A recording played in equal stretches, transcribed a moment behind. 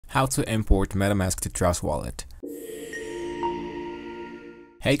How to import MetaMask to Trust Wallet.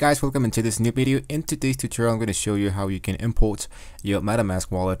 Hey guys, welcome into this new video. In today's tutorial, I'm going to show you how you can import your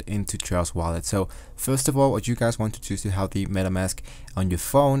MetaMask wallet into Trust Wallet. So first of all, what you guys want to do is to have the MetaMask on your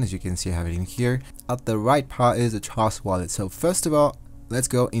phone. As you can see, I have it in here. At the right part is the Trust Wallet. So first of all, let's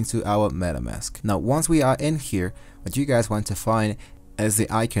go into our MetaMask. Now, once we are in here, what you guys want to find is the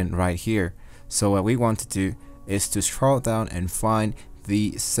icon right here. So what we want to do is to scroll down and find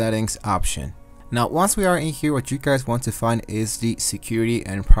the settings option. Now once we are in here, what you guys want to find is the security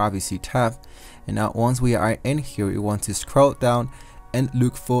and privacy tab. And now once we are in here, we want to scroll down and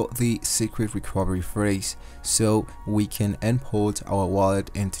look for the secret recovery phrase so we can import our wallet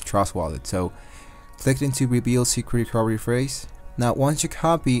into Trust Wallet. So click into reveal secret recovery phrase. Now once you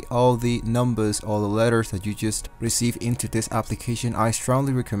copy all the numbers or the letters that you just received into this application, I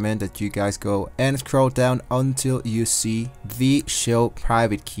strongly recommend that you guys go and scroll down until you see the show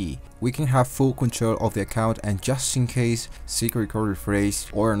private key. We can have full control of the account, and just in case secret recovery phrase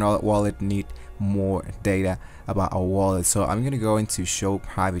or another wallet need more data about our wallet, so I'm gonna go into show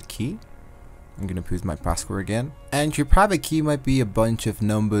private key. I'm gonna put my password again, and your private key might be a bunch of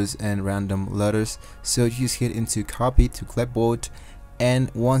numbers and random letters, so you just hit into copy to clipboard. And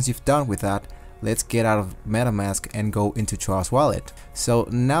once you've done with that, let's get out of MetaMask and go into Trust Wallet. So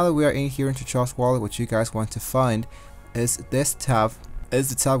now that we are in here into Trust Wallet, what you guys want to find is this tab, is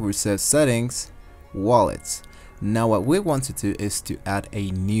the tab where it says settings, wallets. Now what we want to do is to add a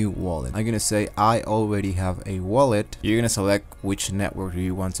new wallet. I'm gonna say I already have a wallet. You're gonna select which network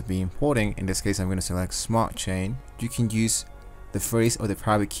you want to be importing. In this case, I'm gonna select Smart Chain. You can use the phrase or the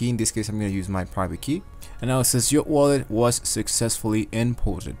private key. In this case, I'm gonna use my private key. And now it says your wallet was successfully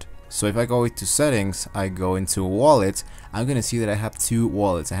imported. So if I go into settings, I go into wallet, I'm gonna see that I have two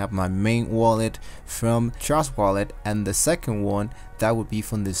wallets. I have my main wallet from Trust Wallet, and the second one that would be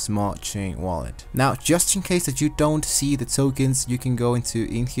from the Smart Chain wallet. Now just in case that you don't see the tokens, you can go into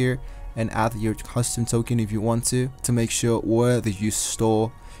in here and add your custom token if you want to make sure where that you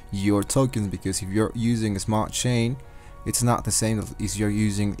store your tokens, because if you're using a Smart Chain, it's not the same as you're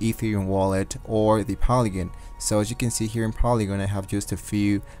using Ethereum wallet or the Polygon. So as you can see here in Polygon, I have just a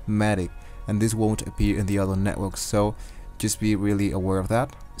few Matic, and this won't appear in the other networks, so just be really aware of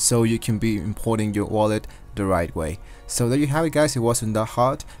that so you can be importing your wallet the right way. So there you have it guys, it wasn't that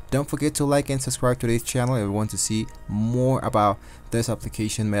hard. Don't forget to like and subscribe to this channel if you want to see more about this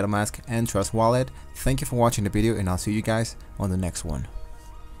application, MetaMask and Trust Wallet. Thank you for watching the video, and I'll see you guys on the next one.